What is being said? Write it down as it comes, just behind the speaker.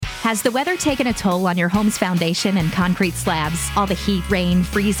Has the weather taken a toll on your home's foundation and concrete slabs? All the heat, rain,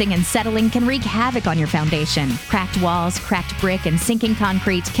 freezing, and settling can wreak havoc on your foundation. Cracked walls, cracked brick, and sinking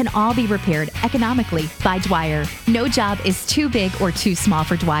concrete can all be repaired economically by Dwyer. No job is too big or too small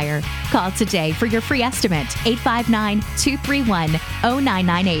for Dwyer. Call today for your free estimate,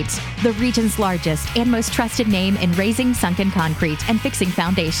 859-231-0998. The region's largest and most trusted name in raising sunken concrete and fixing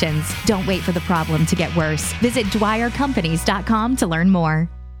foundations. Don't wait for the problem to get worse. Visit DwyerCompanies.com to learn more.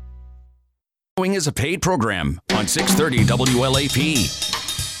 Is a paid program on 630 WLAP.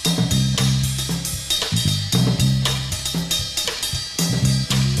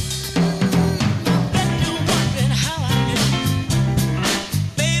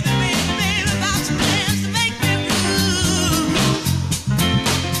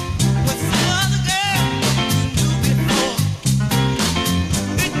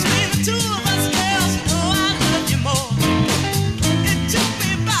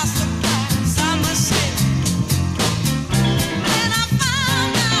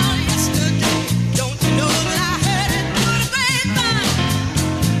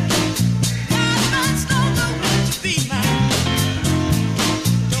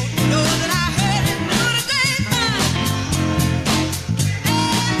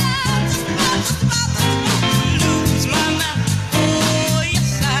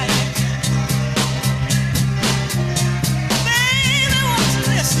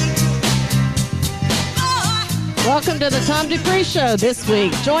 Welcome to the Tom Dupree Show this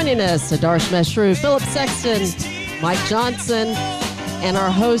week. Joining us, Adarsh Mashru, Philip Sexton, Mike Johnson, and our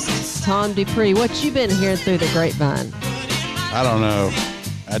host, Tom Dupree. What you been hearing through the grapevine? I don't know.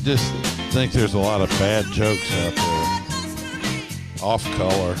 I just think there's a lot of bad jokes out there. Off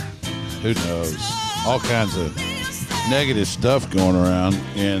color. Who knows? All kinds of negative stuff going around,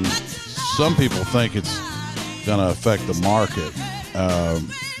 and some people think it's going to affect the market.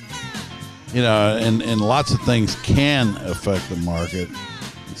 And lots of things can affect the market.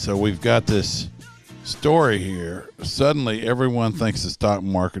 So we've got this story here. Suddenly, everyone thinks the stock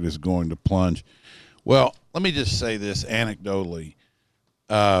market is going to plunge. Well, let me just say this anecdotally.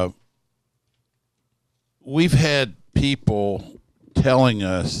 We've had people telling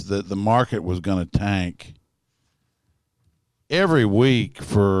us that the market was going to tank every week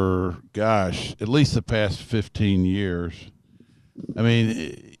for, at least the past 15 years. I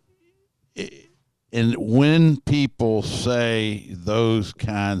mean, and when people say those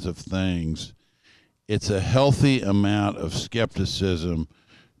kinds of things, it's a healthy amount of skepticism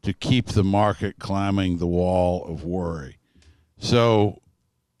to keep the market climbing the wall of worry. So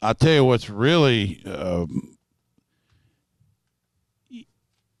I'll tell you what's really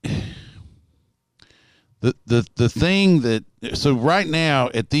the thing that – so right now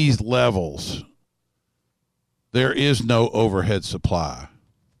at these levels, there is no overhead supply.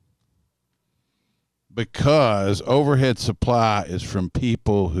 Because overhead supply is from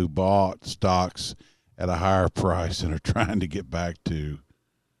people who bought stocks at a higher price and are trying to get back to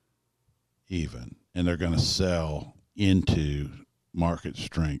even, and they're going to sell into market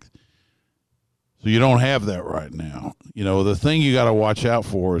strength. So you don't have that right now. You know, the thing you got to watch out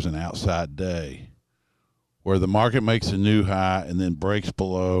for is an outside day where the market makes a new high and then breaks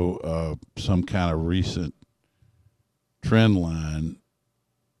below some kind of recent trend line.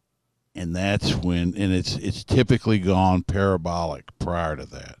 And that's when, and it's typically gone parabolic prior to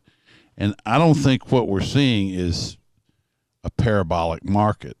that. And I don't think what we're seeing is a parabolic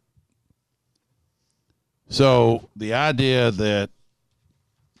market. So the idea that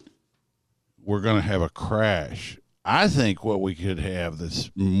we're going to have a crash, I think what we could have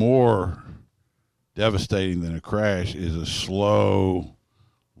that's more devastating than a crash is a slow,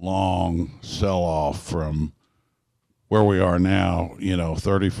 long sell-off from where we are now,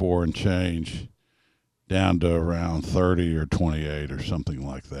 34 and change, down to around 30 or 28 or something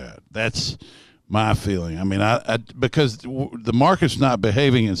like that. That's my feeling. I mean, because the market's not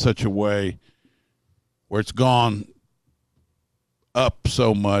behaving in such a way where it's gone up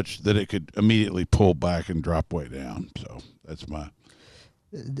so much that it could immediately pull back and drop way down. So that's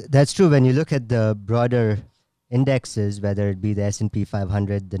That's true. When you look at the broader indexes, whether it be the S&P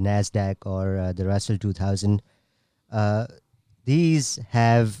 500, the NASDAQ, or the Russell 2000, these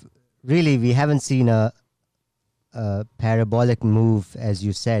have really, we haven't seen a parabolic move, as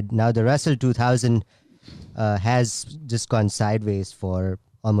you said. Now the Russell 2000 has just gone sideways for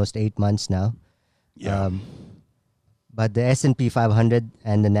almost 8 months now. Yeah. But the S&P 500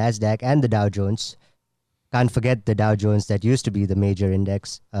 and the NASDAQ and the Dow Jones, can't forget the Dow Jones that used to be the major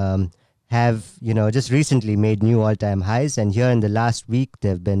index, have, just recently made new all-time highs. And here in the last week,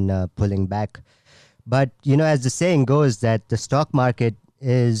 they've been pulling back. But, as the saying goes, that the stock market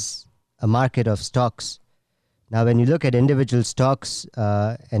is a market of stocks. Now, when you look at individual stocks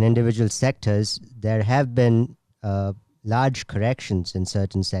and individual sectors, there have been large corrections in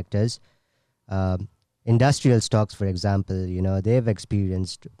certain sectors. Industrial stocks, for example, they've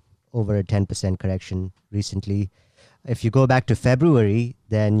experienced over a 10% correction recently. If you go back to February,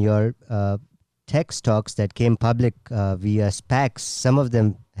 then your tech stocks that came public via SPACs, some of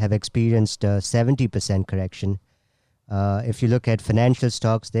them have experienced a 70% correction. If you look at financial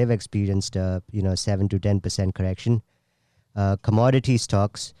stocks, they've experienced 7 to 10% correction. Commodity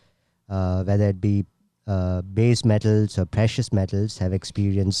stocks, whether it be base metals or precious metals, have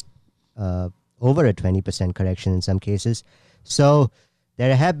experienced over a 20% correction in some cases. So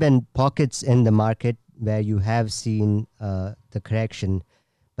there have been pockets in the market where you have seen the correction,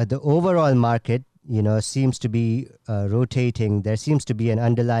 but the overall market, seems to be rotating. There seems to be an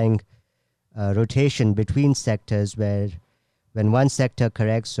underlying rotation between sectors where when one sector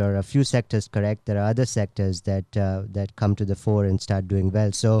corrects or a few sectors correct, there are other sectors that come to the fore and start doing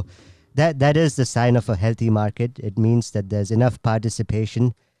well. So that is the sign of a healthy market. It means that there's enough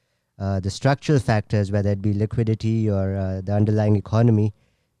participation. The structural factors, whether it be liquidity or the underlying economy,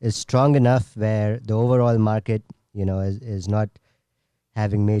 is strong enough where the overall market, is not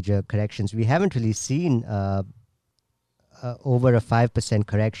having major corrections. We haven't really seen over a 5%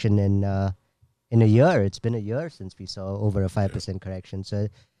 correction in a year. It's been a year since we saw over a 5% correction. So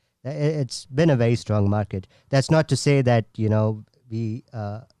it's been a very strong market. That's not to say that, we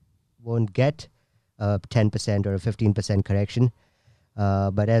won't get a 10% or a 15% correction.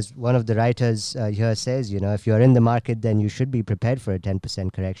 But as one of the writers here says, if you're in the market, then you should be prepared for a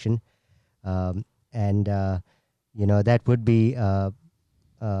 10% correction. That would be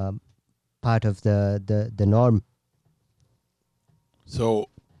part of the norm. So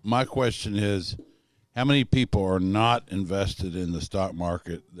my question is, how many people are not invested in the stock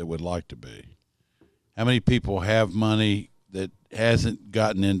market that would like to be? How many people have money that hasn't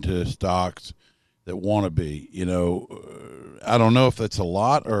gotten into stocks that want to be? I don't know if that's a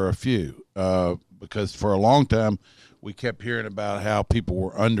lot or a few, because for a long time we kept hearing about how people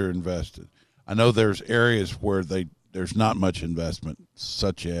were underinvested. I know there's areas where there's not much investment,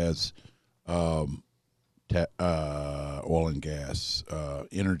 such as oil and gas,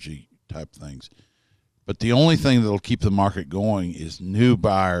 energy type things. But the only thing that'll keep the market going is new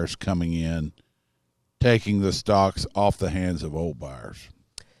buyers coming in, taking the stocks off the hands of old buyers.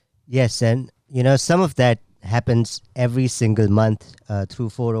 Yes, and some of that happens every single month through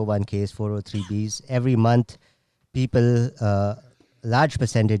 401ks, 403bs. Every month, people, large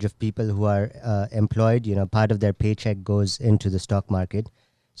percentage of people who are employed, part of their paycheck goes into the stock market.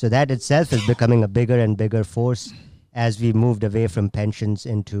 So that itself is becoming a bigger and bigger force as we moved away from pensions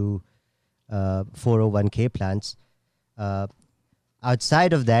into 401k plans.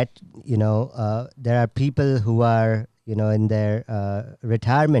 Outside of that, there are people who are, in their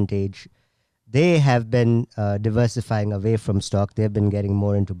retirement age. They have been diversifying away from stock. They've been getting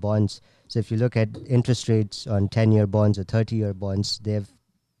more into bonds. So if you look at interest rates on 10-year bonds or 30-year bonds, they've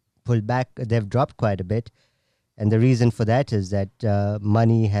pulled back. They've dropped quite a bit. And the reason for that is that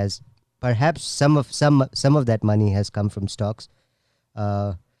money has, perhaps some of that money has come from stocks.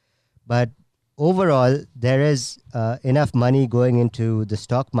 But overall, there is enough money going into the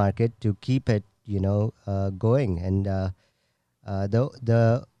stock market to keep it, going. And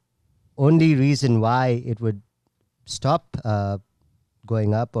the only reason why it would stop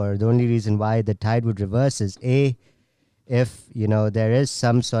going up, or the only reason why the tide would reverse, is if there is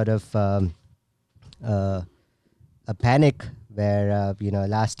some sort of a panic where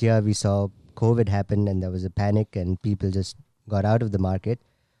last year we saw COVID happen and there was a panic and people just got out of the market,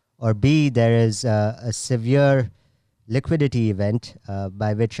 or B, there is a severe liquidity event,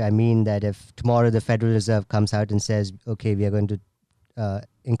 by which I mean that if tomorrow the Federal Reserve comes out and says, okay, we are going to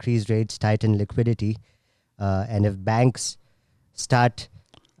increase rates, tighten liquidity, and if banks start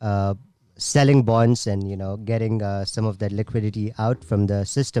selling bonds and getting some of that liquidity out from the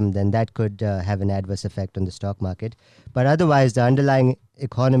system, then that could have an adverse effect on the stock market. But otherwise, the underlying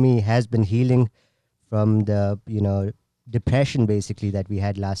economy has been healing from the depression basically that we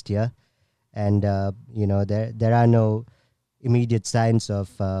had last year, and there are no immediate signs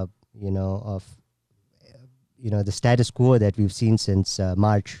of the status quo that we've seen since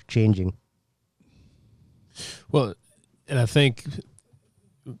March changing. Well, and I think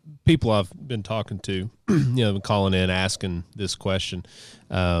people I've been talking to, been calling in, asking this question.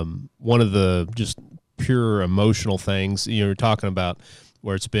 One of the just pure emotional things, you're talking about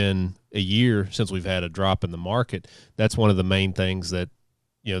where it's been a year since we've had a drop in the market. That's one of the main things that,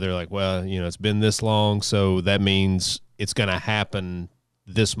 they're like, well, it's been this long, so that means it's going to happen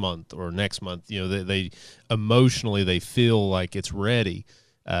this month or next month. They emotionally they feel like it's ready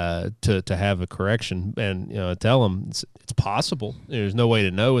to have a correction, and I tell them it's possible. There's no way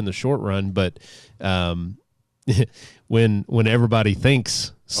to know in the short run, but when everybody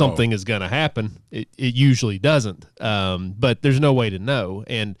thinks something is going to happen, it usually doesn't. But there's no way to know,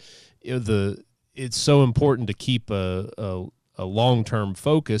 and it's so important to keep a long-term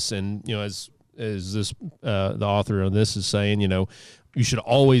focus. And as this the author on this is saying, you should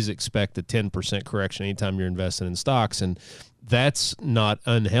always expect a 10% correction anytime you're investing in stocks, and that's not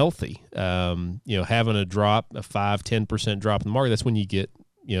unhealthy. Having a drop, a 5-10% drop in the market, that's when you get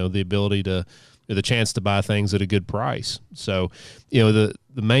the ability to, the chance to buy things at a good price. So the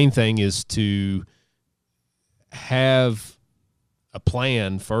main thing is to have a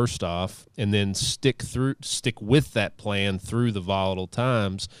plan first off, and then stick with that plan through the volatile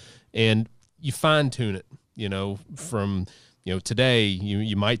times, and you fine tune it. From today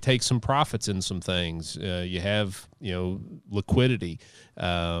you might take some profits in some things. You have liquidity,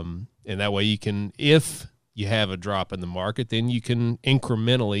 and that way you can, if you have a drop in the market, then you can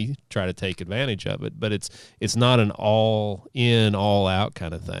incrementally try to take advantage of it. But it's not an all in, all out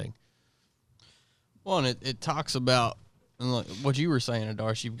kind of thing. Well, and it talks about, and like what you were saying,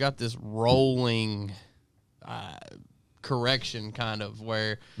 Adarsh, you've got this rolling correction kind of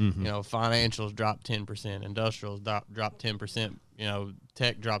where, financials drop 10%, industrials drop 10%,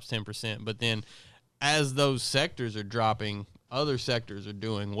 tech drops 10%. But then as those sectors are dropping, other sectors are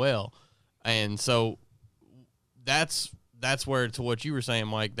doing well. And so that's where, to what you were saying,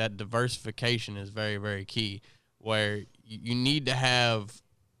 Mike, that diversification is very, very key, where you need to have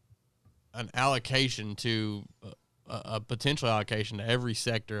an allocation to a potential allocation to every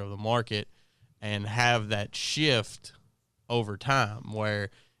sector of the market, and have that shift over time where,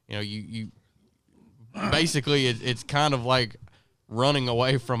 you basically it's kind of like running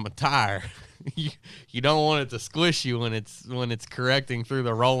away from a tire. You don't want it to squish you when it's correcting through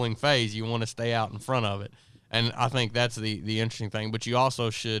the rolling phase. You want to stay out in front of it. And I think that's the interesting thing. But you also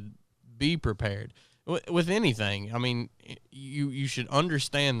should be prepared with anything. I mean, you should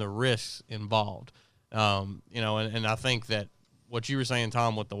understand the risks involved. And I think that what you were saying,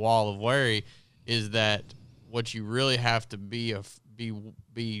 Tom, with the wall of worry, is that what you really have to be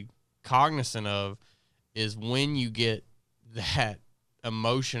cognizant of is when you get that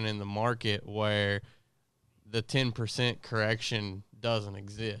emotion in the market where the 10% correction doesn't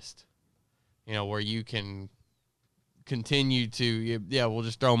exist, where you can continue to, we'll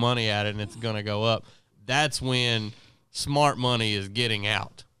just throw money at it and it's going to go up. That's when smart money is getting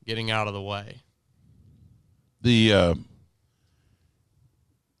out of the way.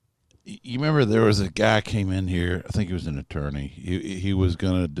 You remember there was a guy came in here, I think he was an attorney. He was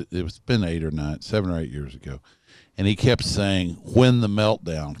it's been 7 or 8 years ago. And he kept saying, when the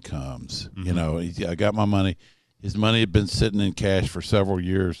meltdown comes, I got my money. His money had been sitting in cash for several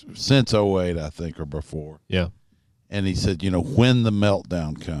years, since 2008, I think, or before. Yeah. And he said, when the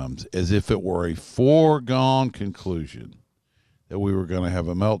meltdown comes, as if it were a foregone conclusion that we were going to have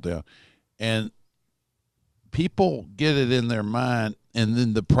a meltdown. And people get it in their mind. And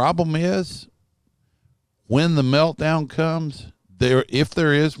then the problem is, when the meltdown comes, if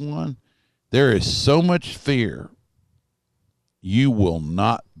there is one, there is so much fear, you will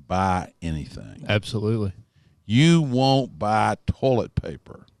not buy anything. Absolutely. You won't buy toilet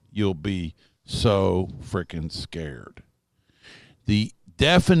paper. You'll be so freaking scared. The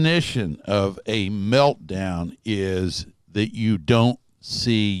definition of a meltdown is that you don't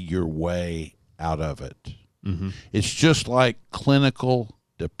see your way out of it. Mm-hmm. It's just like clinical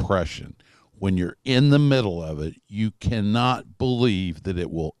depression. When you're in the middle of it, you cannot believe that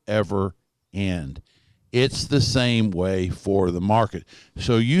it will ever end. It's the same way for the market.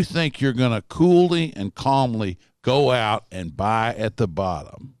 So you think you're going to coolly and calmly go out and buy at the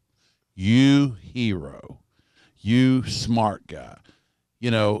bottom. You hero, you smart guy.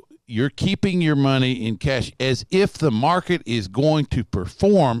 You're keeping your money in cash as if the market is going to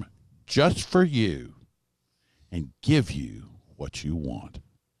perform just for you and give you what you want.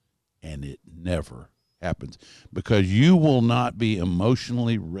 And it never happens, because you will not be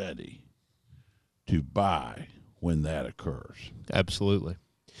emotionally ready to buy when that occurs. Absolutely.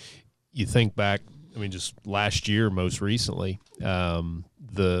 You think back, just last year, most recently, and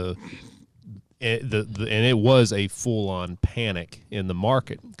it was a full-on panic in the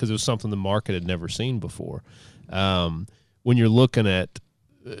market because it was something the market had never seen before. When you're looking at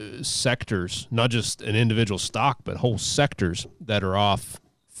sectors, not just an individual stock, but whole sectors that are off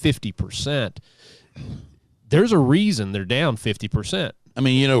 50%, there's a reason they're down 50%.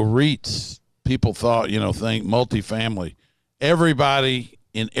 REITs, people thought, think multifamily, everybody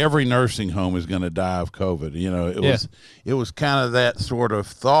in every nursing home is going to die of COVID. You know, it was kind of that sort of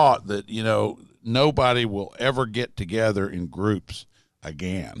thought that, you know, nobody will ever get together in groups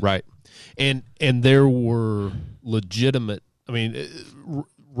again. Right. And there were legitimate, I mean,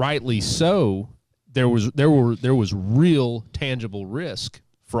 rightly so, there was real tangible risk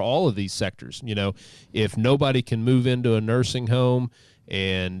for all of these sectors. You know, if nobody can move into a nursing home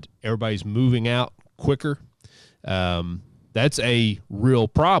and everybody's moving out quicker, that's a real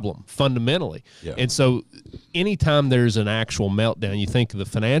problem fundamentally. Yeah. And so anytime there's an actual meltdown, you think of the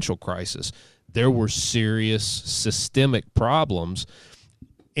financial crisis, there were serious systemic problems.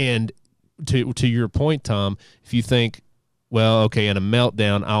 And to your point, Tom, if you think, well, okay, in a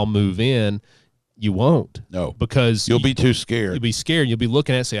meltdown, I'll move in, you won't. No. Because you'll be too scared. You'll be scared. You'll be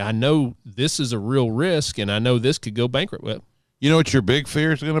looking at it and say, I know this is a real risk, and I know this could go bankrupt. Well, you know what your big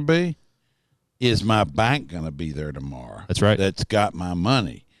fear is going to be? Is my bank going to be there tomorrow? That's right. That's got my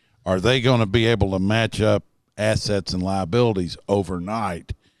money. Are they going to be able to match up assets and liabilities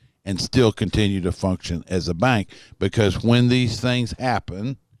overnight and still continue to function as a bank? Because when these things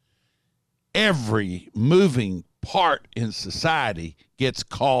happen, every moving part in society gets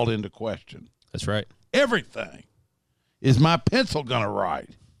called into question. That's right. Everything. Is my pencil going to write?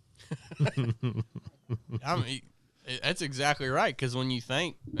 I mean, that's exactly right. Because when you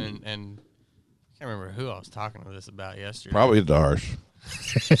think, and I can't remember who I was talking to this about yesterday. Probably Darsh.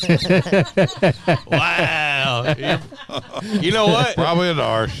 Wow. You know what? Probably a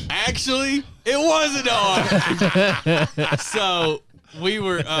Darsh. Actually, it was a Darsh. So we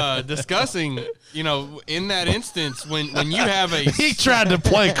were discussing, you know, in that instance, when you have a... He tried to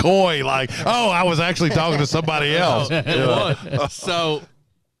play coy, like, oh, I was actually talking to somebody else. It was. So,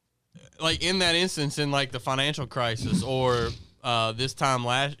 like, in that instance, in, like, the financial crisis or this time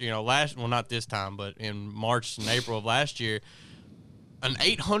well, not this time, but in March and April of last year, an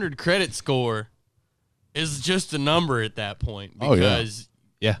 800 credit score is just a number at that point because...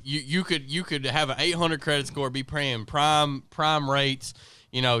 Yeah, you could have an 800 credit score, be paying prime rates,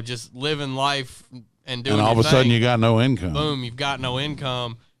 you know, just living life and doing. And all of a sudden, you got no income. Boom, you've got no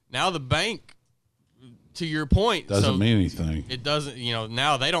income. Now the bank, to your point, doesn't mean anything. It doesn't. You know,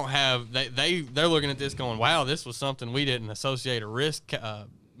 now they don't have. They're looking at this going, wow, this was something we didn't associate a risk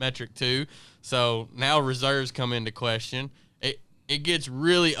metric to. So now reserves come into question. It gets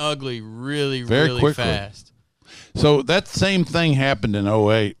really ugly, really quickly. Fast. So that same thing happened in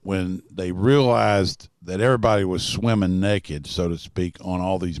 2008 when they realized that everybody was swimming naked, so to speak, on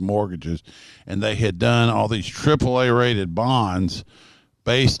all these mortgages, and they had done all these AAA rated bonds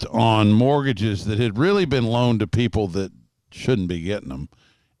based on mortgages that had really been loaned to people that shouldn't be getting them,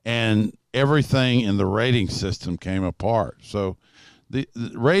 and everything in the rating system came apart. So the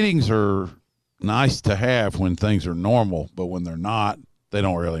ratings are nice to have when things are normal, but when they're not, they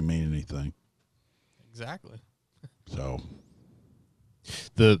don't really mean anything. Exactly. So,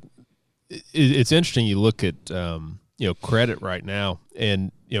 it's interesting. You look at credit right now,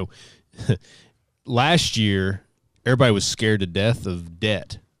 and last year everybody was scared to death of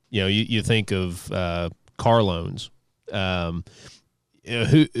debt. You know, you think of car loans.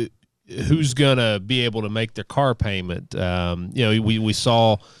 Who's gonna be able to make their car payment? We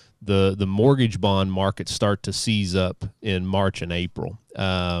saw the mortgage bond market start to seize up in March and April,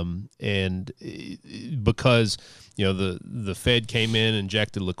 and because the Fed came in,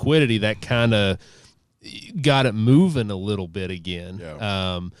 injected liquidity, that kind of got it moving a little bit again.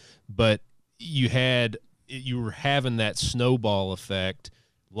 Yeah. But you were having that snowball effect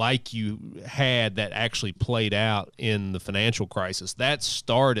like you had that actually played out in the financial crisis. That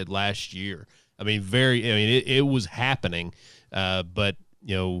started last year. I mean, it was happening, but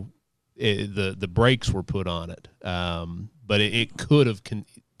the brakes were put on it. But it could have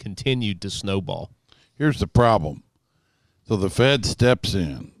continued to snowball. Here's the problem. So the Fed steps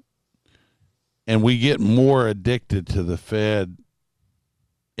in, and we get more addicted to the Fed.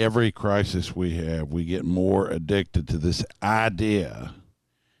 Every crisis we have, we get more addicted to this idea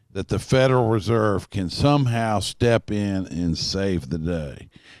that the Federal Reserve can somehow step in and save the day.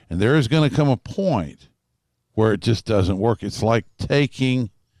 And there is going to come a point where it just doesn't work. It's like taking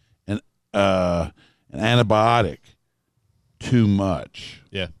an antibiotic too much.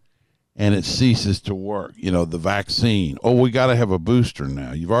 Yeah. And it ceases to work. The vaccine. Oh, we got to have a booster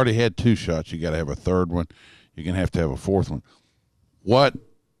now. You've already had 2 shots. You got to have a third one. You're going to have a fourth one.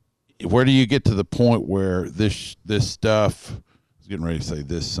 Where do you get to the point where this stuff, I was getting ready to say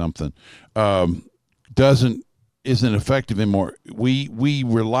this something, isn't effective anymore? We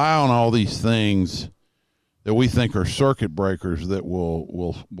rely on all these things that we think are circuit breakers that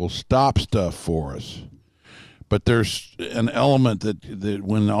will stop stuff for us. But there's an element that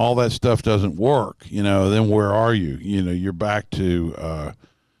when all that stuff doesn't work, then where are you? You're back to,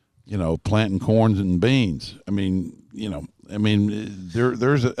 planting corns and beans.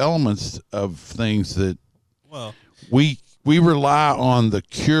 There's elements of things that we rely on the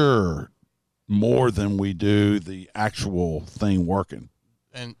cure more than we do the actual thing working.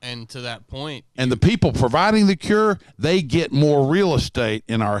 And to that point, and the people providing the cure, they get more real estate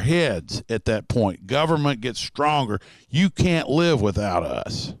in our heads at that point. Government gets stronger. You can't live without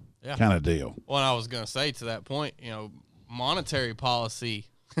us, kind of deal. Well, I was going to say to that point, monetary policy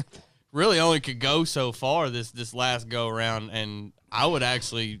really only could go so far this last go around, and I would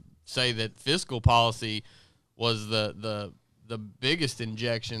actually say that fiscal policy was the biggest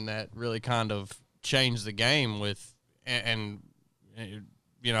injection that really kind of changed the game with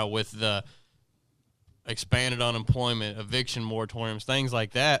with the expanded unemployment, eviction moratoriums, things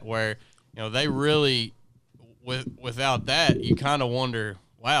like that, where, they really, without that, you kind of wonder,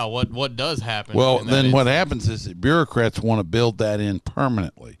 wow, what does happen? Well, then what happens is that bureaucrats want to build that in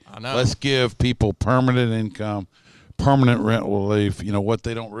permanently. I know. Let's give people permanent income, permanent rent relief. What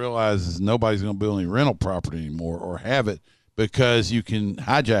they don't realize is nobody's going to build any rental property anymore or have it because you can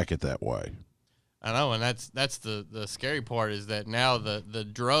hijack it that way. I know, and that's the scary part is that now the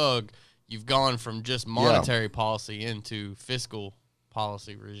drug, you've gone from just monetary policy into fiscal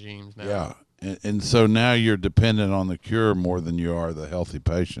policy regimes now. Yeah, and so now you're dependent on the cure more than you are the healthy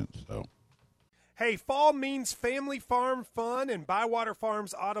patient. So, hey, fall means family farm fun, and Bywater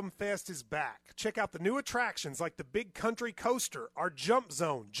Farms Autumn Fest is back. Check out the new attractions like the Big Country Coaster, our Jump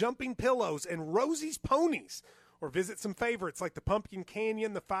Zone, Jumping Pillows, and Rosie's Ponies. Or visit some favorites like the Pumpkin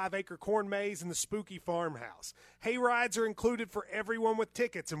Canyon, the 5-Acre Corn Maze, and the Spooky Farmhouse. Hay rides are included for everyone with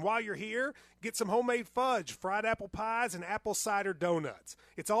tickets. And while you're here, get some homemade fudge, fried apple pies, and apple cider donuts.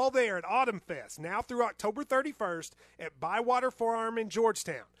 It's all there at Autumn Fest, now through October 31st at Bywater Farm in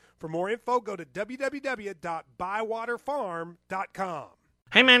Georgetown. For more info, go to www.bywaterfarm.com.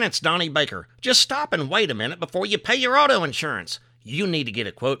 Hey man, it's Donnie Baker. Just stop and wait a minute before you pay your auto insurance. You need to get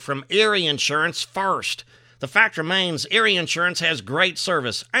a quote from Erie Insurance first. The fact remains, Erie Insurance has great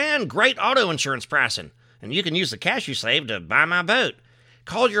service and great auto insurance pricing, and you can use the cash you save to buy my boat.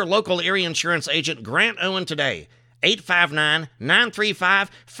 Call your local Erie Insurance agent Grant Owen today,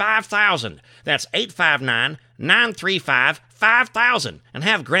 859-935-5000. That's 859-935-5000, and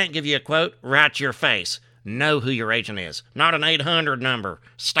have Grant give you a quote right to your face. Know who your agent is, not an 800 number.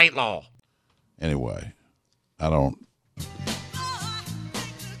 State law. Anyway, I don't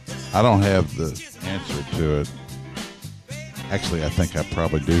have the answer to it. Actually, I think I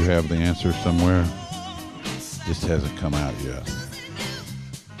probably do have the answer somewhere. Just hasn't come out yet.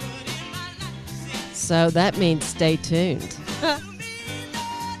 So that means stay tuned.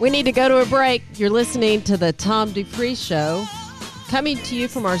 We need to go to a break. You're listening to the Tom Dupree Show, coming to you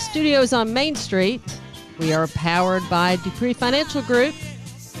from our studios on Main Street. We are powered by Dupree Financial Group.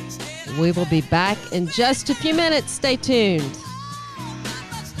 We will be back in just a few minutes. Stay tuned.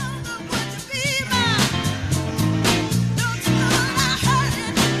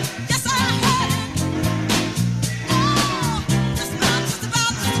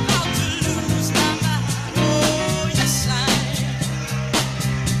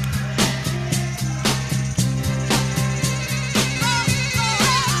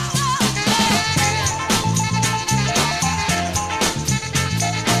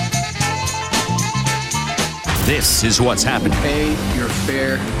 This is what's happening. Pay your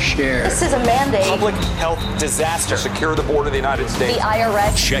fair share. This is a mandate. Public health disaster. Secure the border of the United States. The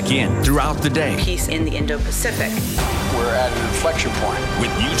IRS. Check in throughout the day. Peace in the Indo-Pacific. We're at an inflection point.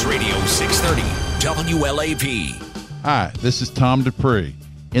 With News Radio 630 WLAP. Hi, this is Tom Dupree.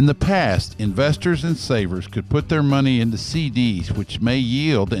 In the past, investors and savers could put their money into CDs, which may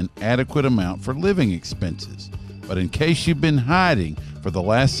yield an adequate amount for living expenses. But in case you've been hiding, for the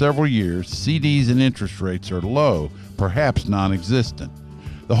last several years, CDs and interest rates are low, perhaps non-existent.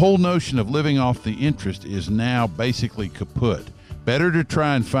 The whole notion of living off the interest is now basically kaput. Better to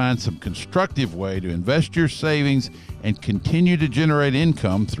try and find some constructive way to invest your savings and continue to generate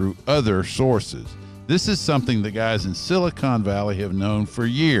income through other sources. This is something the guys in Silicon Valley have known for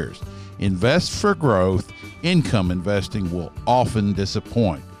years. Invest for growth. Income investing will often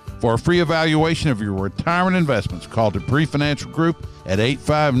disappoint. For a free evaluation of your retirement investments, call Dupree Financial Group at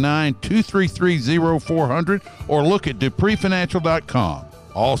 859-233-0400 or look at DupreeFinancial.com.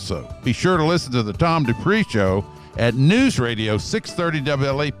 Also, be sure to listen to the Tom Dupree Show at News Radio 630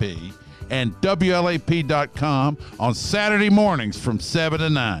 WLAP and WLAP.com on Saturday mornings from 7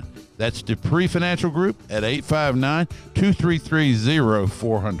 to 9. That's Dupree Financial Group at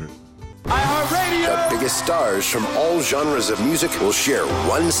 859-233-0400. iHeartRadio. The biggest stars from all genres of music will share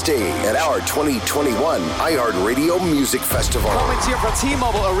one stage at our 2021 iHeartRadio Music Festival. Comments here from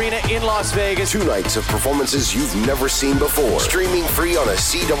T-Mobile Arena in Las Vegas. 2 nights of performances you've never seen before. Streaming free on a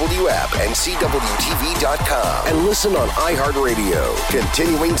CW app and CWTV.com. And listen on iHeartRadio.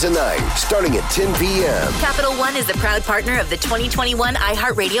 Continuing tonight, starting at 10 p.m. Capital One is a proud partner of the 2021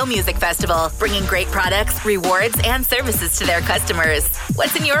 iHeartRadio Music Festival, bringing great products, rewards, and services to their customers.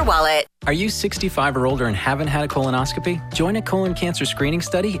 What's in your wallet? Are you 65 or older and haven't had a colonoscopy? Join a colon cancer screening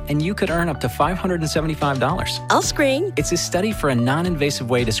study and you could earn up to $575. I'll screen. It's a study for a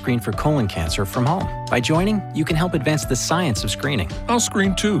non-invasive way to screen for colon cancer from home. By joining, you can help advance the science of screening. I'll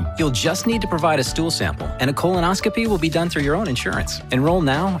screen too. You'll just need to provide a stool sample, and a colonoscopy will be done through your own insurance. Enroll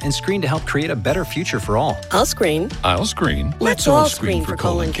now and screen to help create a better future for all. I'll screen. I'll screen. Let's all screen for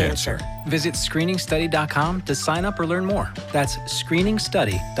colon cancer. Visit screeningstudy.com to sign up or learn more. That's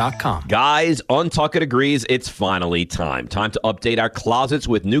screeningstudy.com. Guys, Untuckit agrees it's finally time. Time to update our closets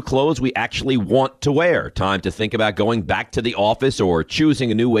with new clothes we actually want to wear. Time to think about going back to the office or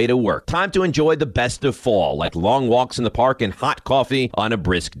choosing a new way to work. Time to enjoy the best of fall, like long walks in the park and hot coffee on a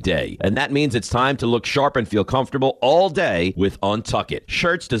brisk day. And that means it's time to look sharp and feel comfortable all day with Untuckit.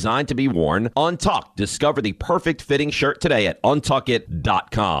 Shirts designed to be worn untucked. Discover the perfect fitting shirt today at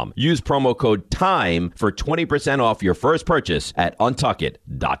untuckit.com. Use promo code TIME for 20% off your first purchase at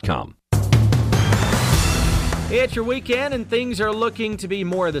untuckit.com. It's your weekend, and things are looking to be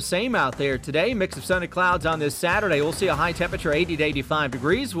more of the same out there today. Mix of sun and clouds on this Saturday. We'll see a high temperature 80 to 85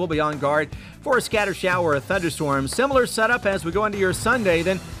 degrees. We'll be on guard for a scattered shower or a thunderstorm. Similar setup as we go into your Sunday.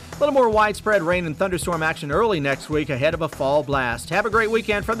 Then a little more widespread rain and thunderstorm action early next week ahead of a fall blast. Have a great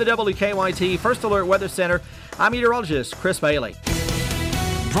weekend from the WKYT First Alert Weather Center. I'm meteorologist Chris Bailey.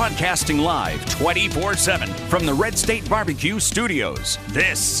 Broadcasting live 24/7 from the Red State Barbecue Studios.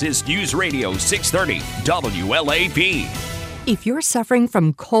 This is News Radio 630 WLAP. If you're suffering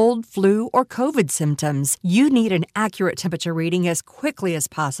from cold, flu, or COVID symptoms, you need an accurate temperature reading as quickly as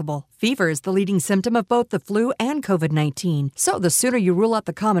possible. Fever is the leading symptom of both the flu and COVID-19, so the sooner you rule out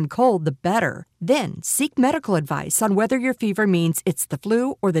the common cold, the better. Then seek medical advice on whether your fever means it's the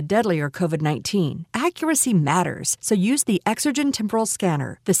flu or the deadlier COVID-19. Accuracy matters, so use the Exergen Temporal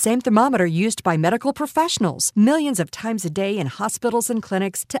Scanner, the same thermometer used by medical professionals millions of times a day in hospitals and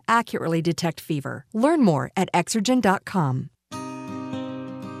clinics to accurately detect fever. Learn more at Exergen.com.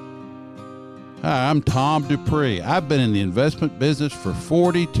 Hi, I'm Tom Dupree. I've been in the investment business for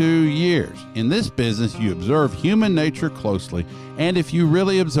 42 years. In this business, you observe human nature closely, and if you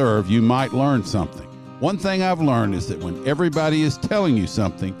really observe, you might learn something. One thing I've learned is that when everybody is telling you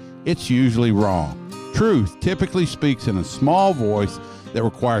something, it's usually wrong. Truth typically speaks in a small voice that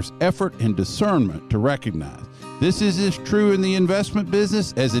requires effort and discernment to recognize. This is as true in the investment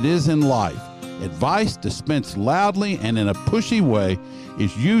business as it is in life. Advice dispensed loudly and in a pushy way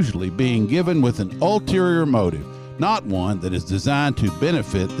is usually being given with an ulterior motive, not one that is designed to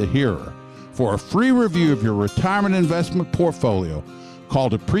benefit the hearer. For a free review of your retirement investment portfolio, call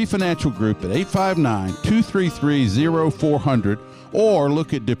Dupree Financial Group at 859-233-0400 or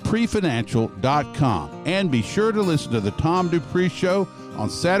look at DupreeFinancial.com. And be sure to listen to the Tom Dupree Show on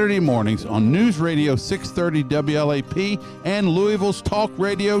Saturday mornings on News Radio 630 WLAP and Louisville's Talk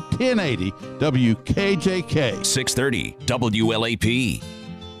Radio 1080 WKJK. 630 WLAP.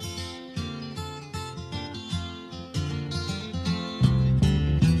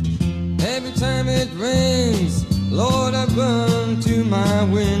 Every time it rains, Lord, I run to my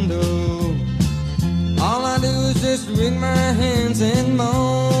window. All I do is just wring my hands and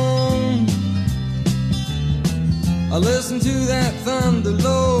moan. I listen to that thunder,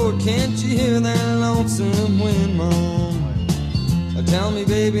 Lord, can't you hear that lonesome wind moan? Tell me,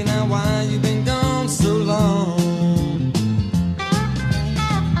 baby, now why you been gone so long?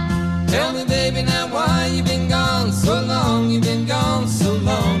 Tell me, baby, now why you been gone so long? You been gone so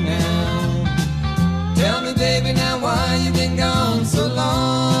long now. Tell me, baby, now why you been gone so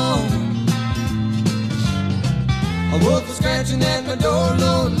long? A wolf is scratching at my door,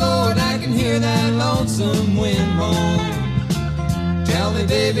 Lord, Lord, I can hear that lonesome wind moan. Tell me,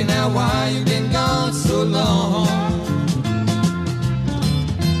 baby, now why you been gone so long?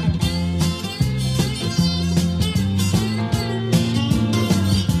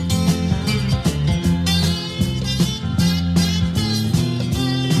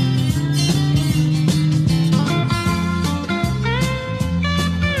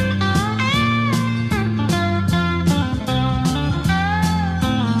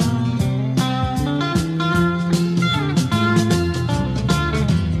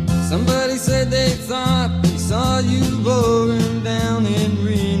 Somebody said they thought they saw you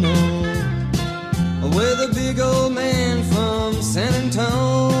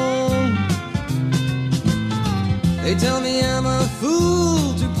They tell me I'm a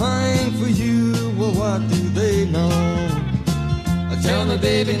fool to pine for you. Well, what do they know? Tell me,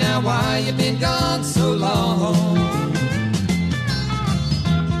 baby, now why you been gone so long?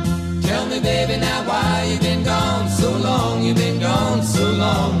 Tell me, baby, now why you been gone so long? You been gone so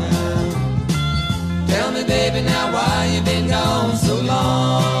long now. Tell me, baby, now why you been gone so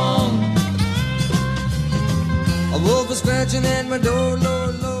long? A wolf is scratching at my door,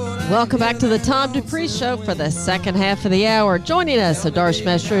 Lord, Lord. Welcome back to the Tom Dupree Show for the second half of the hour. Joining us are Darsh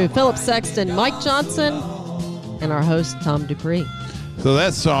Meshru, Philip Sexton, Mike Johnson, and our host, Tom Dupree. So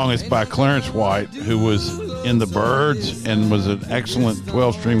that song is by Clarence White, who was in the Byrds and was an excellent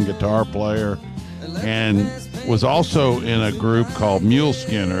 12-string guitar player, and was also in a group called Mule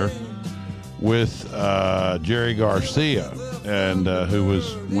Skinner with Jerry Garcia, and who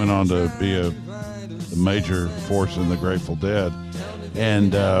went on to be a major force in the Grateful Dead.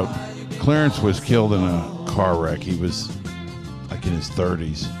 And Clarence was killed in a car wreck. He was like in his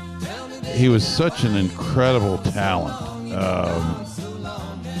 30s. He was such an incredible talent.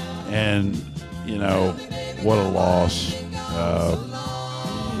 And, you know, what a loss.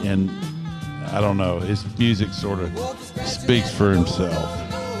 And I don't know, his music sort of speaks for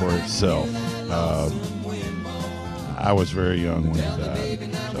itself. I was very young when he died.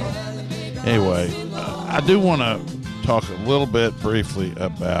 So anyway, I do want to talk a little bit briefly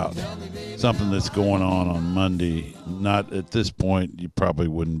about something that's going on Monday. Not at this point, you probably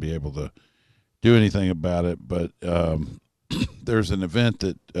wouldn't be able to do anything about it, but there's an event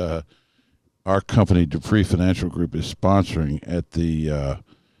that our company, Dupree Financial Group, is sponsoring at the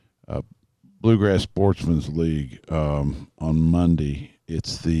Bluegrass Sportsman's League on Monday.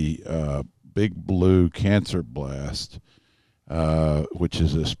 It's the Big Blue Cancer Blast, which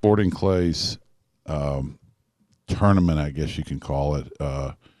is a sporting clays tournament, I guess you can call it,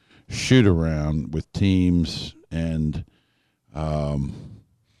 shoot around with teams, and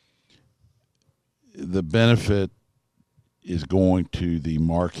the benefit is going to the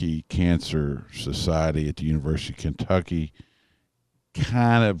Markey Cancer Society at the University of Kentucky,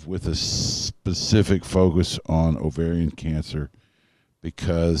 kind of with a specific focus on ovarian cancer,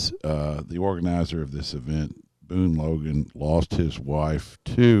 because the organizer of this event, Boone Logan, lost his wife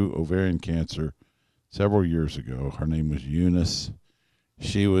to ovarian cancer several years ago. Her name was Eunice.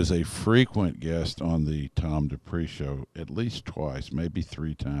 She was a frequent guest on the Tom Dupree Show, at least twice, maybe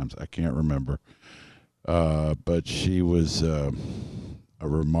 3 times. I can't remember. But she was a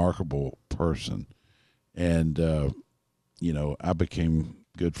remarkable person. And, you know, I became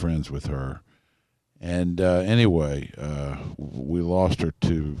good friends with her. And anyway, we lost her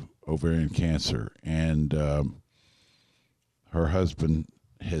to ovarian cancer. And her husband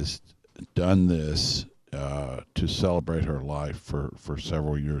has done this to celebrate her life for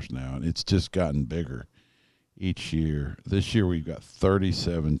several years now. And it's just gotten bigger each year. This year we've got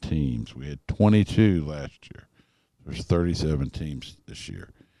 37 teams. We had 22 last year. There's 37 teams this year.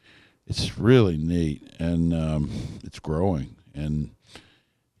 It's really neat, and it's growing. And,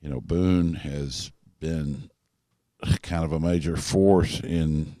 you know, Boone has been kind of a major force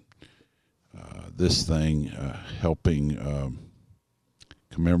in this thing, helping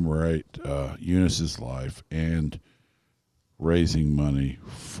commemorate Eunice's life and raising money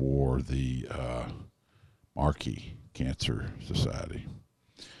for the Markey Cancer Society.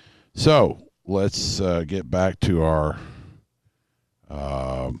 So let's get back to our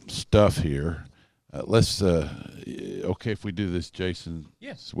stuff here. Let's okay, if we do this Jason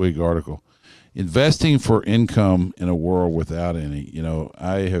Swig article, investing for income in a world without any. You know,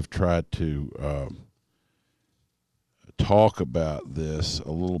 I have tried to talk about this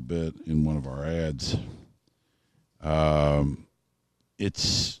a little bit in one of our ads.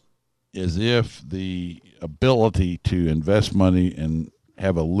 It's as if the ability to invest money and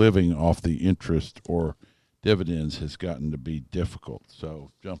have a living off the interest or dividends has gotten to be difficult. So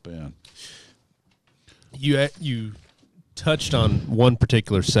jump in. You touched on one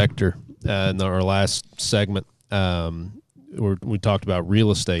particular sector in our last segment. We talked about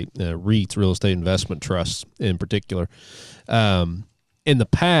real estate, REITs, real estate investment trusts in particular. In the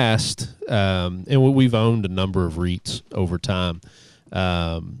past, and we've owned a number of REITs over time.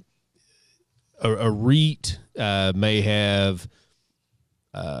 A REIT may have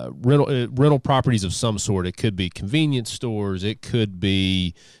rental properties of some sort. It could be convenience stores. It could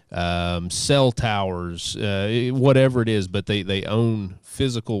be cell towers, whatever it is, but they own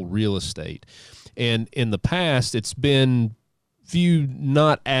physical real estate. And in the past, it's been viewed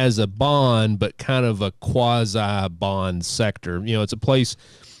not as a bond, but kind of a quasi-bond sector. You know, it's a place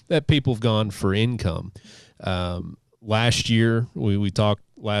that people have gone for income. Last year, we talked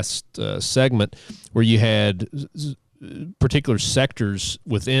last segment where you had particular sectors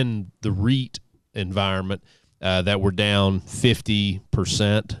within the REIT environment that were down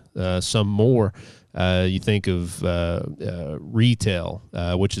 50%, some more. You think of retail,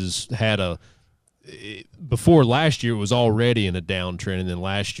 which has had before last year it was already in a downtrend, and then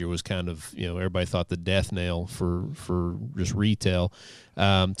last year was kind of, everybody thought the death nail for just retail.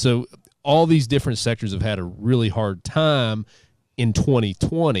 So all these different sectors have had a really hard time in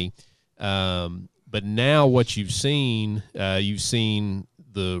 2020. But now what you've seen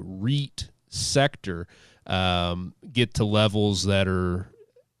the REIT sector get to levels that are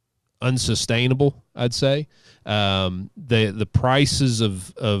unsustainable, I'd say. The prices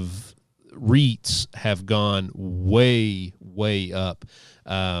of REITs have gone way, way up.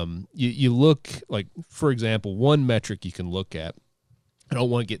 You look, like, for example, one metric you can look at, I don't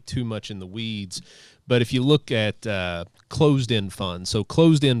want to get too much in the weeds, but if you look at closed-end funds, so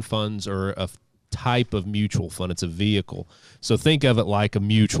closed-end funds are a type of mutual fund. It's a vehicle. So think of it like a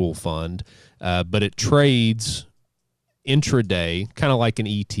mutual fund, but it trades intraday, kind of like an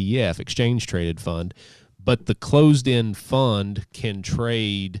ETF, exchange-traded fund, but the closed-end fund can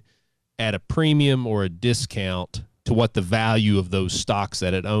trade at a premium or a discount to what the value of those stocks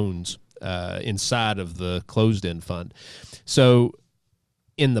that it owns inside of the closed-end fund. So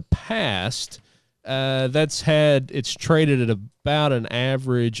in the past, it's traded at about an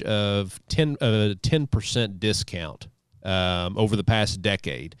average of 10% discount over the past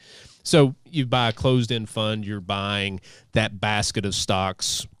decade. So you buy a closed-end fund, you're buying that basket of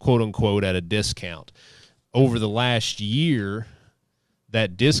stocks, quote unquote, at a discount. Over the last year,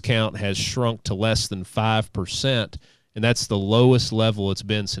 that discount has shrunk to less than 5%, and that's the lowest level it's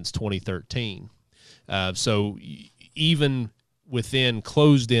been since 2013. So even within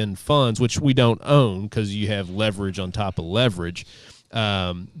closed-end funds, which we don't own because you have leverage on top of leverage,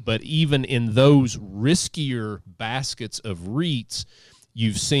 but even in those riskier baskets of REITs,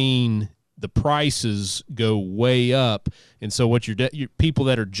 you've seen the prices go way up. And so what your people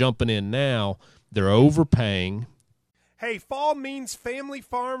that are jumping in now, they're overpaying. Hey, fall means family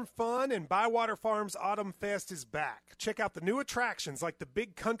farm fun, and Bywater Farms Autumn Fest is back. Check out the new attractions like the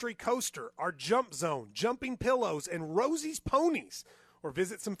Big Country Coaster, our Jump Zone, Jumping Pillows, and Rosie's Ponies. Or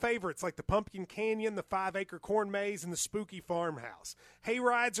visit some favorites like the Pumpkin Canyon, the 5-acre corn maze, and the Spooky Farmhouse. Hay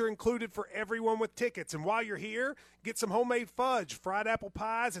rides are included for everyone with tickets, and while you're here, get some homemade fudge, fried apple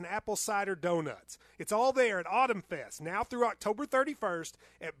pies, and apple cider donuts. It's all there at Autumn Fest, now through October 31st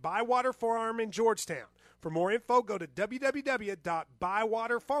at Bywater Farm in Georgetown. For more info, go to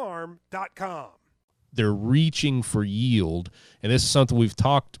www.bywaterfarm.com. They're reaching for yield, and this is something we've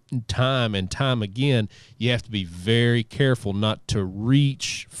talked time and time again. You have to be very careful not to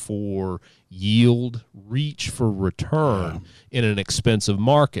reach for yield, reach for return in an expensive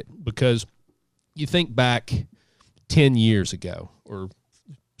market, because you think back 10 years ago or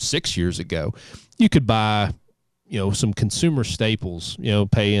 6 years ago, you could buy, some consumer staples,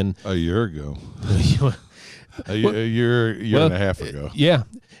 paying a year ago. A year and a half ago. Yeah.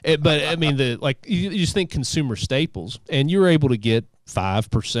 But I mean, you just think consumer staples, and you're able to get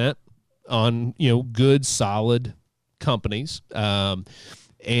 5% on, good, solid companies. And,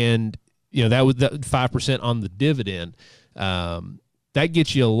 that was that 5% on the dividend. That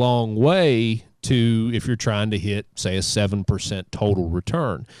gets you a long way to, if you're trying to hit, say, a 7% total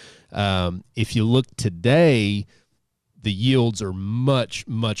return. If you look today, the yields are much,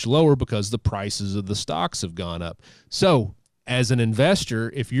 much lower because the prices of the stocks have gone up. So as an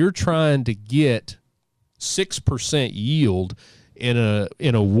investor, if you're trying to get 6% yield in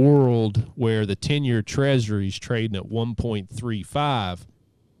a world where the 10-year Treasury is trading at 1.35,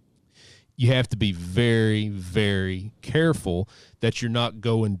 you have to be very, very careful that you're not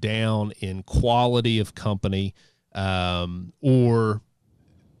going down in quality of company or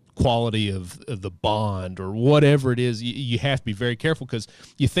quality of the bond or whatever it is. You have to be very careful, because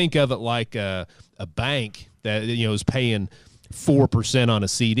you think of it like a bank that is paying 4% on a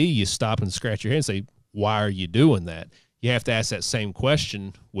CD. You stop and scratch your head and say, why are you doing that? You have to ask that same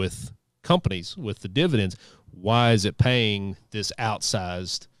question with companies, with the dividends. Why is it paying this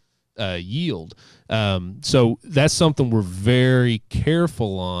outsized yield? So that's something we're very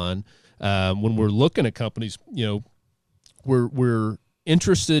careful on when we're looking at companies. We're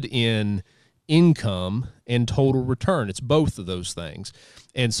interested in income and total return. It's both of those things.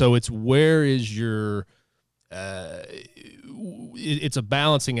 And so it's where is your it's a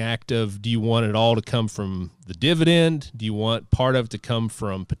balancing act of, do you want it all to come from the dividend? Do you want part of it to come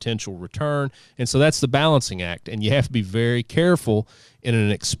from potential return? And so that's the balancing act. And you have to be very careful in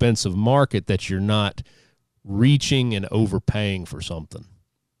an expensive market that you're not reaching and overpaying for something,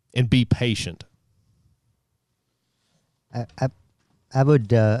 and be patient. I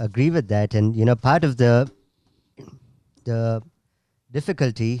would agree with that. And, part of the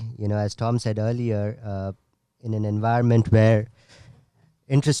difficulty, as Tom said earlier, in an environment where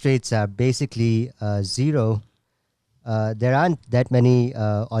interest rates are basically zero, there aren't that many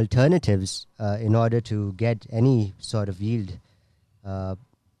alternatives in order to get any sort of yield.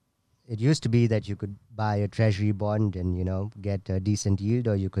 It used to be that you could buy a treasury bond and, get a decent yield,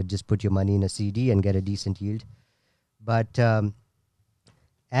 or you could just put your money in a CD and get a decent yield. But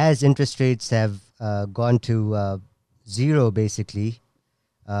as interest rates have gone to zero, basically,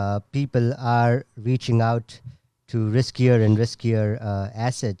 people are reaching out to riskier and riskier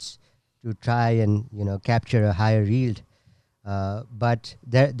assets to try and capture a higher yield. But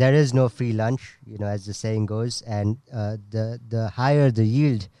there is no free lunch, as the saying goes, and the higher the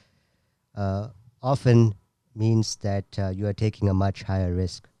yield often means that you are taking a much higher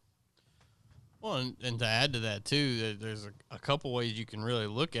risk. Well, and to add to that too, there's a couple ways you can really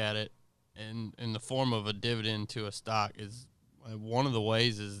look at it, and in the form of a dividend to a stock is one of the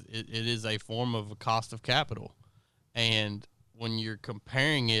ways is it is a form of a cost of capital, and when you're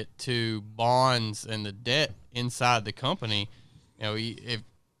comparing it to bonds and the debt inside the company, if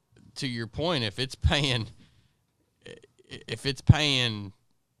to your point, if it's paying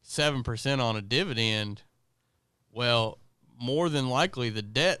 7% on a dividend, well, more than likely the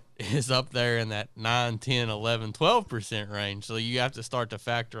debt is up there in that 9, 10, 11, 12% range. So you have to start to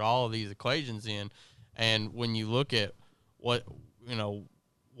factor all of these equations in. And when you look at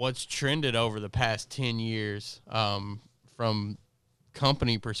what's trended over the past 10 years from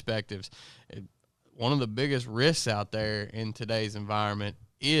company perspectives, one of the biggest risks out there in today's environment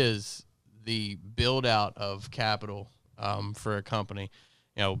is the build out of capital for a company,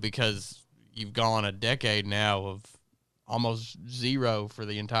 because you've gone a decade now of almost zero for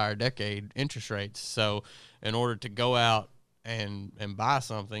the entire decade interest rates. So in order to go out and buy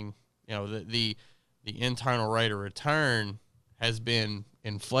something, the internal rate of return has been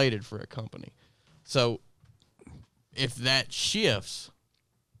inflated for a company. So if that shifts,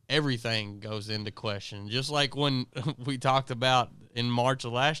 everything goes into question. Just like when we talked about in March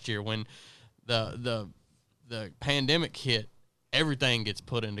of last year, when the pandemic hit, everything gets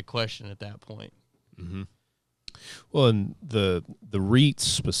put into question at that point. Mm-hmm. Well, and the REITs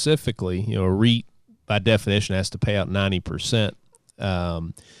specifically, a REIT by definition has to pay out 90%,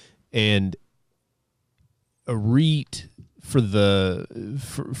 and a REIT for the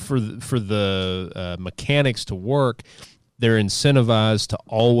mechanics to work, they're incentivized to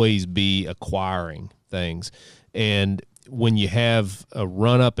always be acquiring things, and when you have a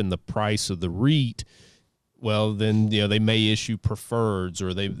run up in the price of the REIT, well, then they may issue preferreds,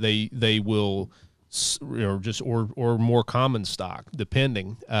 or they will. Or more common stock,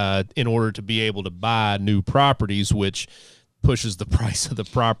 depending, in order to be able to buy new properties, which pushes the price of the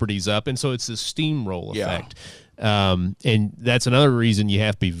properties up. And so it's this steamroll effect. And that's another reason you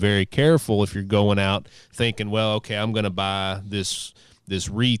have to be very careful if you're going out thinking, well, okay, I'm going to buy this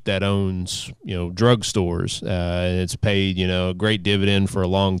REIT that owns, drugstores, and it's paid, a great dividend for a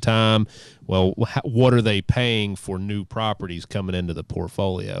long time. Well, what are they paying for new properties coming into the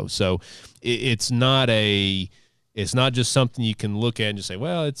portfolio? So it's not just something you can look at and just say,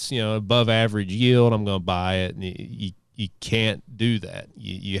 well, it's, above average yield, I'm going to buy it. And you can't do that.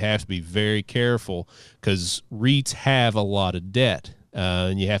 You have to be very careful, because REITs have a lot of debt,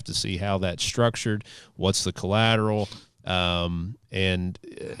 and you have to see how that's structured, what's the collateral. And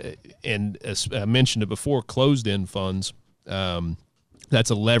as I mentioned it before, closed-end funds, that's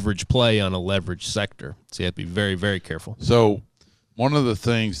a leverage play on a leveraged sector. So you have to be very, very careful. So one of the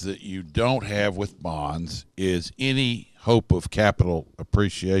things that you don't have with bonds is any hope of capital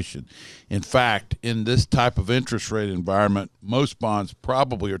appreciation. In fact, in this type of interest rate environment, most bonds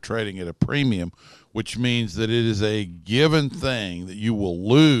probably are trading at a premium, which means that it is a given thing that you will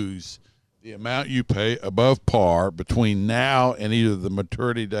lose the amount you pay above par between now and either the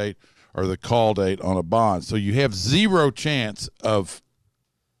maturity date or the call date on a bond. So you have zero chance of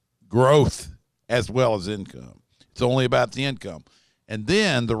growth as well as income. It's only about the income. And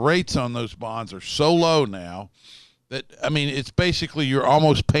then the rates on those bonds are so low now that, it's basically you're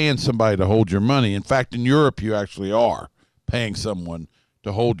almost paying somebody to hold your money. In fact, in Europe, you actually are paying someone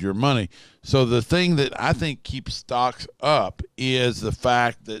to hold your money. So the thing that I think keeps stocks up is the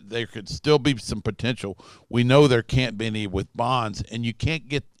fact that there could still be some potential. We know there can't be any with bonds, and you can't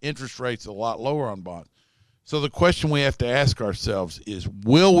get interest rates a lot lower on bonds. So the question we have to ask ourselves is,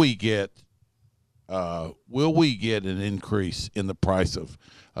 will we get an increase in the price of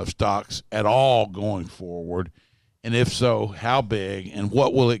stocks at all going forward? And if so, how big, and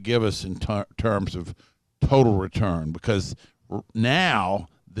what will it give us in terms of total return, because now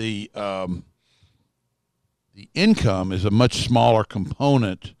the income is a much smaller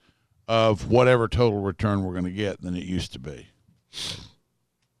component of whatever total return we're going to get than it used to be.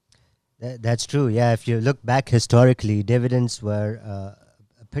 That's true. Yeah, if you look back historically, dividends were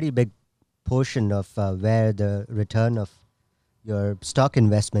a pretty big portion of where the return of your stock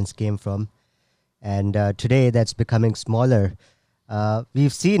investments came from. And today that's becoming smaller.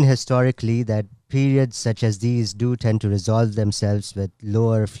 We've seen historically that periods such as these do tend to resolve themselves with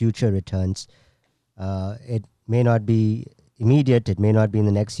lower future returns. It may not be immediate, it may not be in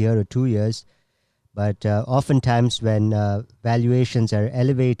the next year or 2 years, but oftentimes when valuations are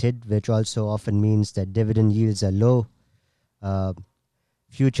elevated, which also often means that dividend yields are low,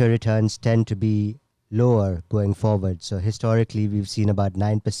 future returns tend to be lower going forward. So historically, we've seen about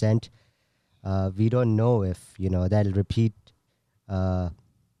 9%. We don't know if that'll repeat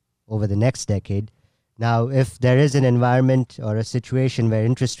over the next decade. Now, if there is an environment or a situation where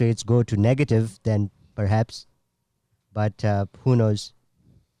interest rates go to negative, then perhaps, but who knows?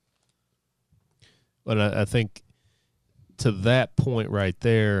 But I think to that point right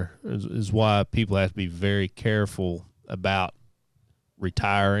there is why people have to be very careful about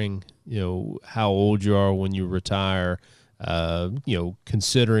retiring, how old you are when you retire,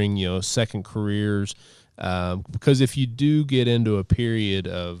 considering, second careers. Because if you do get into a period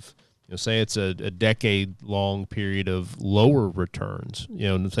of, say it's a decade-long period of lower returns,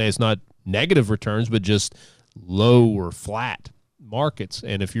 say it's not negative returns, but just low or flat markets,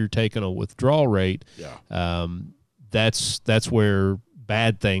 and if you're taking a withdrawal rate, that's where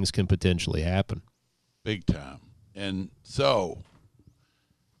bad things can potentially happen. Big time. And so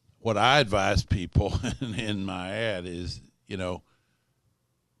what I advise people in my ad is,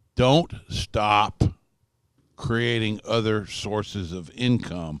 don't stop creating other sources of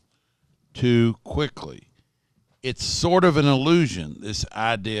income too quickly. It's sort of an illusion, this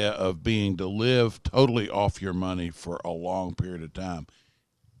idea of being to live totally off your money for a long period of time.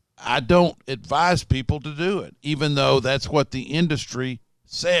 I don't advise people to do it, even though that's what the industry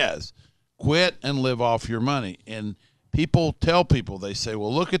says. Quit and live off your money. And people tell people, they say,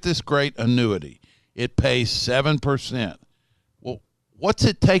 well, look at this great annuity. It pays 7%. Well, what's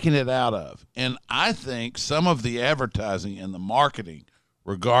it taking it out of? And I think some of the advertising and the marketing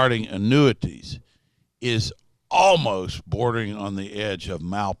regarding annuities is almost bordering on the edge of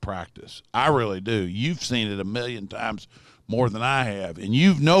malpractice. I really do. You've seen it a million times more than I have, and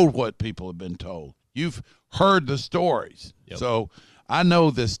you know what people have been told. You've heard the stories. Yep. So I know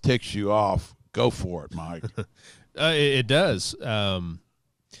this ticks you off. Go for it, Mike. It does.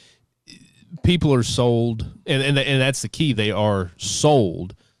 People are sold, and that's the key. They are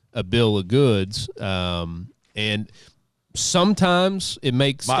sold a bill of goods, and sometimes it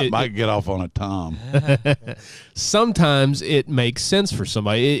makes might get off on a tom. Sometimes it makes sense for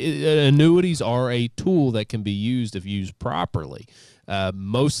somebody. Annuities are a tool that can be used if used properly.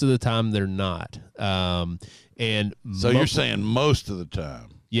 Most of the time, they're not. And so you're saying most of the time?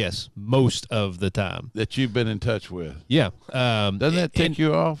 Yes, most of the time that you've been in touch with. Yeah, doesn't that tick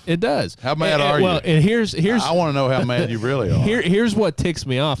you off? It does. How mad are you? Well, and here's I want to know how mad you really are. Here's what ticks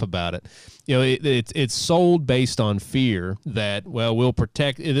me off about it. It's sold based on fear that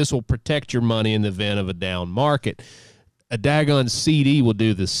this will protect your money in the event of a down market. A daggone CD will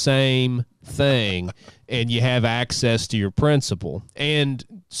do the same thing, and you have access to your principal, and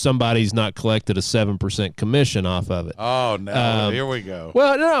somebody's not collected a 7% commission off of it. Oh no! Here we go.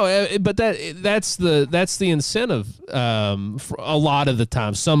 Well, no, but that's the incentive for a lot of the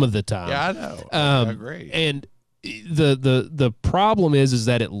time. Some of the time, yeah, I know. I agree. And the problem is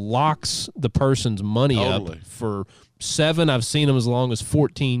that it locks the person's money up for 7. I've seen them as long as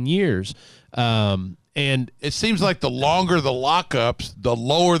 14 years. And it seems like the longer the lockups, the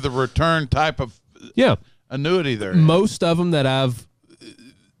lower the return type of annuity there is. Most of them that I've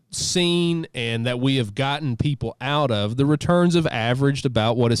seen and that we have gotten people out of, the returns have averaged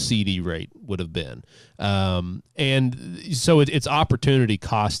about what a CD rate would have been. And so it's opportunity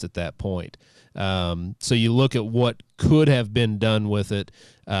cost at that point. So you look at what could have been done with it,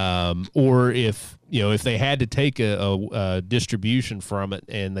 or if they had to take a distribution from it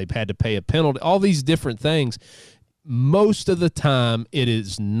and they've had to pay a penalty, all these different things. Most of the time, it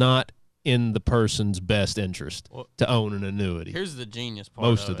is not in the person's best interest to own an annuity. Here's the genius part.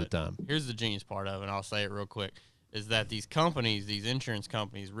 Most of the time. Here's the genius part of it, and I'll say it real quick, is that these companies, these insurance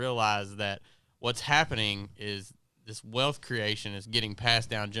companies, realize that what's happening is this wealth creation is getting passed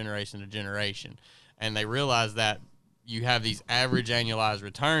down generation to generation, and they realize that you have these average annualized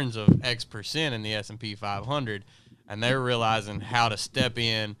returns of X% in the S&P 500, and they're realizing how to step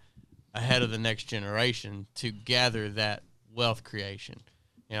in, ahead of the next generation to gather that wealth creation.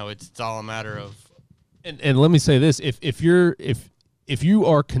 You know, it's all a matter of. And let me say this: if you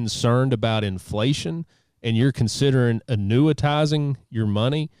are concerned about inflation and you're considering annuitizing your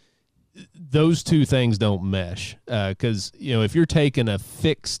money, those two things don't mesh. Because if you're taking a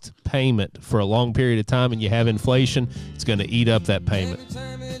fixed payment for a long period of time and you have inflation, it's going to eat up that payment.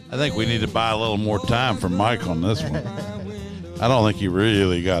 I think we need to buy a little more time from Mike on this one. I don't think he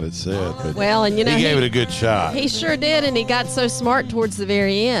really got it said, but he gave it a good shot. He sure did, and he got so smart towards the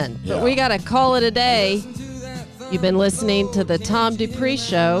very end. But we got to call it a day. You've been listening to the Tom Dupree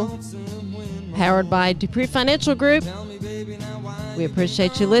Show, powered by Dupree Financial Group. We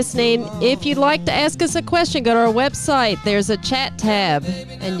appreciate you listening. If you'd like to ask us a question, go to our website. There's a chat tab,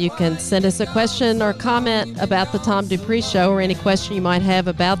 and you can send us a question or comment about the Tom Dupree Show or any question you might have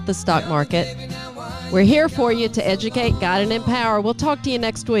about the stock market. We're here for you to educate, guide, and empower. We'll talk to you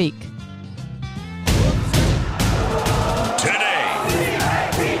next week.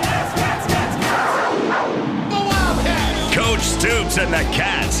 Coach Stoops and the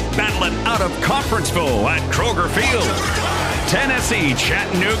Cats battling out of Conferenceville at Kroger Field. Tennessee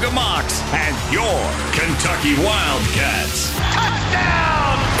Chattanooga Mocs and your Kentucky Wildcats.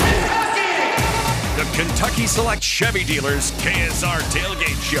 Touchdown, Kentucky! The Kentucky Select Chevy Dealers KSR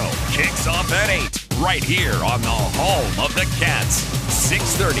Tailgate Show kicks off at 8 right here on the home of the Cats.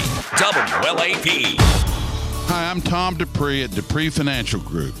 630 WLAP. Hi, I'm Tom Dupree at Dupree Financial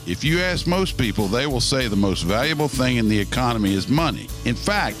Group. If you ask most people, they will say the most valuable thing in the economy is money. In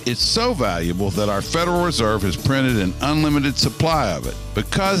fact, it's so valuable that our Federal Reserve has printed an unlimited supply of it.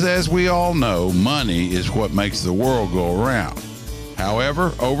 Because as we all know, money is what makes the world go around.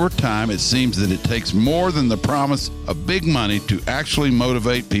 However, over time, it seems that it takes more than the promise of big money to actually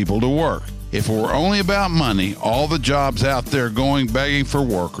motivate people to work. If it were only about money, all the jobs out there going begging for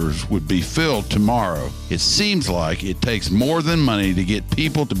workers would be filled tomorrow. It seems like it takes more than money to get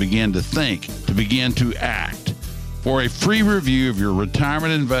people to begin to think, to begin to act. For a free review of your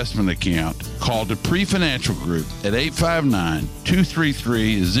retirement investment account, call Dupree Financial Group at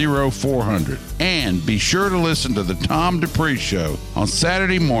 859-233-0400. And be sure to listen to the Tom Dupree Show on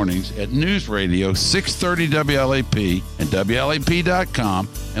Saturday mornings at News Radio 630 WLAP and WLAP.com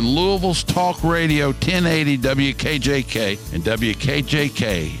and Louisville's Talk Radio 1080 WKJK and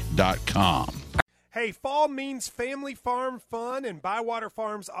WKJK.com. Hey, fall means family farm fun, and Bywater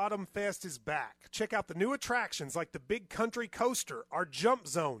Farms Autumn Fest is back. Check out the new attractions like the Big Country Coaster, our Jump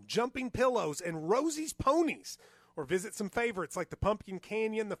Zone, Jumping Pillows, and Rosie's Ponies. Or visit some favorites like the Pumpkin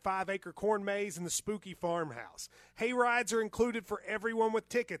Canyon, the 5-acre corn maze, and the Spooky Farmhouse. Hay rides are included for everyone with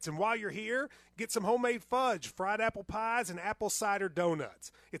tickets, and while you're here, get some homemade fudge, fried apple pies, and apple cider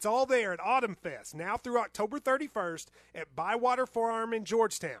donuts. It's all there at Autumn Fest, now through October 31st at Bywater Farm in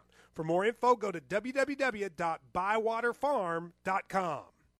Georgetown. For more info, go to www.bywaterfarm.com.